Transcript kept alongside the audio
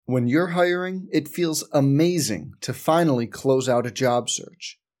When you're hiring, it feels amazing to finally close out a job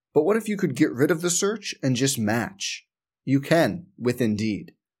search. But what if you could get rid of the search and just match? You can with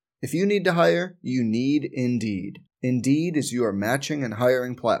Indeed. If you need to hire, you need Indeed. Indeed is your matching and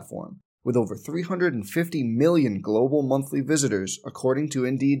hiring platform. With over 350 million global monthly visitors, according to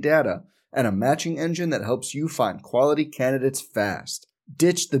Indeed data, and a matching engine that helps you find quality candidates fast.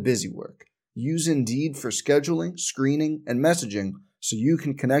 Ditch the busy work. Use Indeed for scheduling, screening, and messaging so you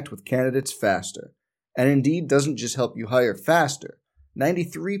can connect with candidates faster. And Indeed doesn't just help you hire faster.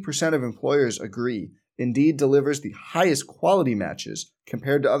 93% of employers agree Indeed delivers the highest quality matches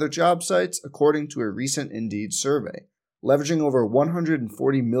compared to other job sites, according to a recent Indeed survey. Leveraging over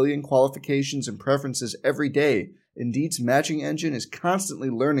 140 million qualifications and preferences every day, Indeed's matching engine is constantly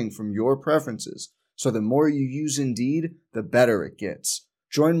learning from your preferences, so the more you use Indeed, the better it gets.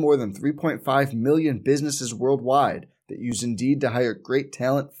 Join more than 3.5 million businesses worldwide that use Indeed to hire great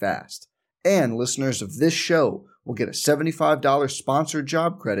talent fast. And listeners of this show will get a $75 sponsored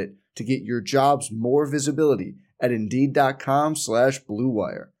job credit to get your jobs more visibility at Indeed.com/Blue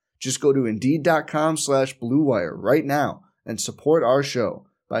Wire. Just go to Indeed.com/Blue Wire right now and support our show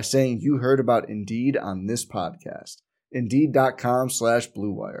by saying you heard about Indeed on this podcast.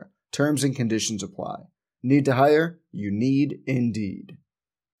 Indeed.com/Blue Wire. Terms and conditions apply. Need to hire? You need Indeed.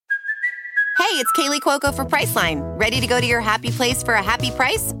 Hey, it's Kaylee Cuoco for Priceline. Ready to go to your happy place for a happy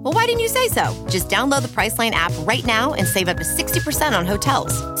price? Well, why didn't you say so? Just download the Priceline app right now and save up to 60% on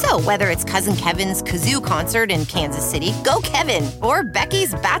hotels. So whether it's Cousin Kevin's Kazoo Concert in Kansas City, go Kevin, or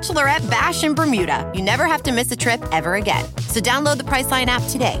Becky's Bachelorette Bash in Bermuda, you never have to miss a trip ever again. So download the Priceline app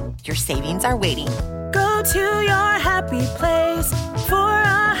today. Your savings are waiting. Go to your happy place for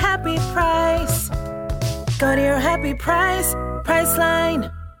a happy price. Go to your happy price,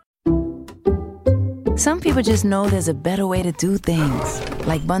 Priceline. Some people just know there's a better way to do things,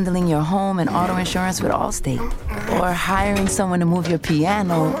 like bundling your home and auto insurance with Allstate, or hiring someone to move your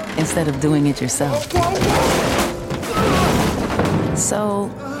piano instead of doing it yourself. So,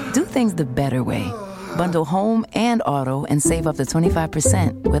 do things the better way. Bundle home and auto and save up to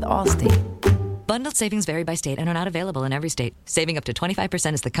 25% with Allstate. Bundled savings vary by state and are not available in every state. Saving up to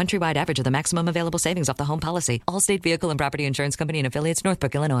 25% is the countrywide average of the maximum available savings off the home policy. Allstate Vehicle and Property Insurance Company and Affiliates,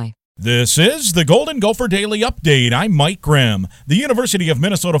 Northbrook, Illinois. This is the Golden Gopher Daily Update. I'm Mike Grimm. The University of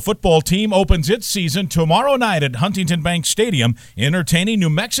Minnesota football team opens its season tomorrow night at Huntington Bank Stadium, entertaining New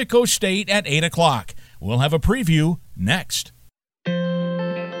Mexico State at 8 o'clock. We'll have a preview next.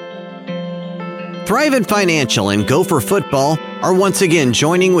 Thrivent Financial and Gopher Football are once again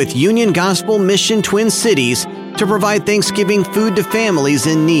joining with Union Gospel Mission Twin Cities to provide Thanksgiving food to families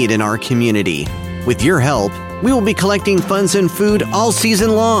in need in our community. With your help, we will be collecting funds and food all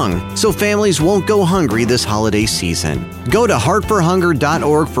season long, so families won't go hungry this holiday season. Go to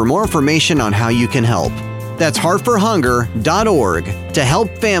heartforhunger.org for more information on how you can help. That's heartforhunger.org to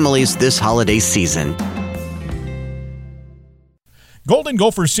help families this holiday season. Golden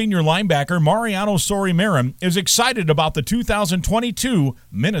Gophers senior linebacker Mariano Sori-Marin is excited about the 2022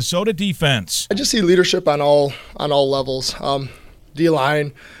 Minnesota defense. I just see leadership on all levels.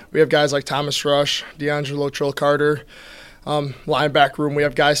 D-line, we have guys like Thomas Rush, D'Angelo Trill-Carter. Linebacker room, we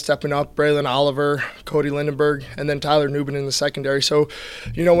have guys stepping up, Braylon Oliver, Cody Lindenberg, and then Tyler Newman in the secondary. So,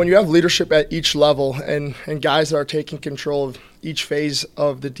 when you have leadership at each level and guys that are taking control of each phase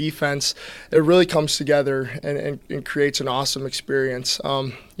of the defense, it really comes together and creates an awesome experience,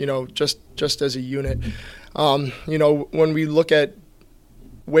 just as a unit. When we look at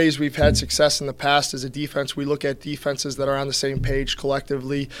ways we've had success in the past as a defense, we look at defenses that are on the same page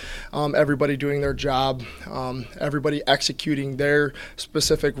collectively, everybody doing their job, everybody executing their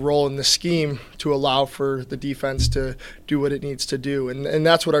specific role in the scheme to allow for the defense to do what it needs to do. And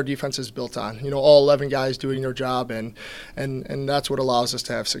that's what our defense is built on, all 11 guys doing their job, and that's what allows us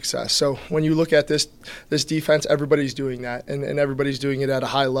to have success. So when you look at this defense, everybody's doing that, and everybody's doing it at a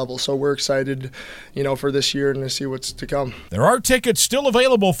high level. So we're excited, for this year and to see what's to come. There are tickets still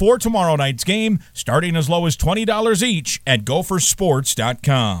available for tomorrow night's game, starting as low as $20 each at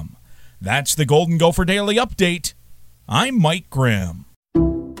gophersports.com. That's the Golden Gopher Daily Update. I'm Mike Grimm.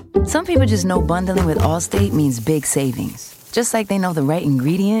 Some people just know bundling with Allstate means big savings. Just like they know the right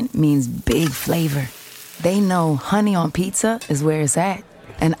ingredient means big flavor. They know honey on pizza is where it's at,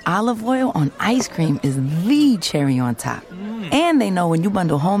 and olive oil on ice cream is the cherry on top. And they know when you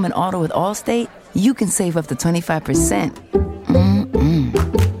bundle home and auto with Allstate, you can save up to 25%.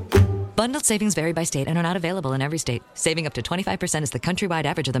 Bundled savings vary by state and are not available in every state. Saving up to 25% is the countrywide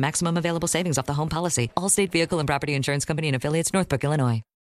average of the maximum available savings off the home policy. Allstate Vehicle and Property Insurance Company and Affiliates, Northbrook, Illinois.